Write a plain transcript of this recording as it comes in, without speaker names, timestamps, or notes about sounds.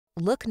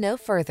Look no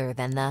further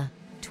than the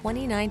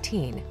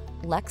 2019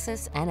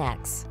 Lexus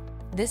NX.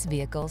 This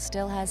vehicle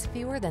still has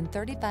fewer than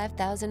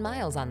 35,000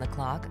 miles on the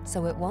clock,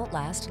 so it won't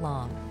last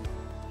long.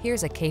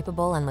 Here's a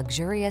capable and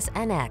luxurious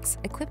NX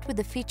equipped with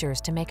the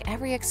features to make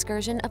every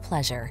excursion a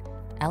pleasure.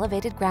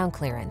 Elevated ground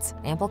clearance,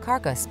 ample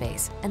cargo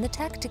space, and the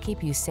tech to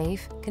keep you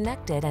safe,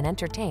 connected, and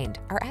entertained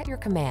are at your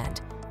command,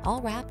 all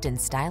wrapped in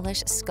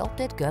stylish,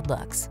 sculpted good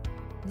looks.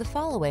 The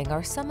following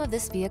are some of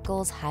this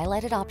vehicle's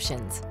highlighted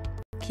options: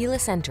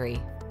 keyless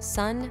entry,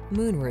 sun,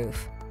 moonroof,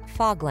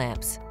 fog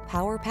lamps,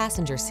 power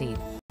passenger seat,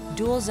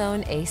 dual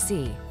zone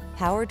AC,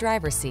 power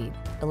driver seat,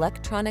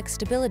 electronic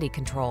stability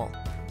control,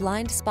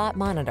 blind spot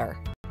monitor,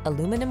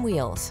 aluminum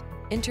wheels,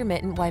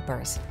 intermittent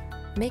wipers.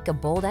 Make a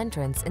bold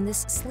entrance in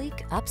this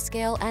sleek,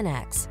 upscale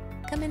NX.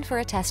 Come in for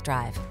a test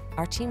drive.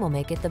 Our team will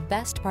make it the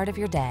best part of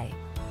your day.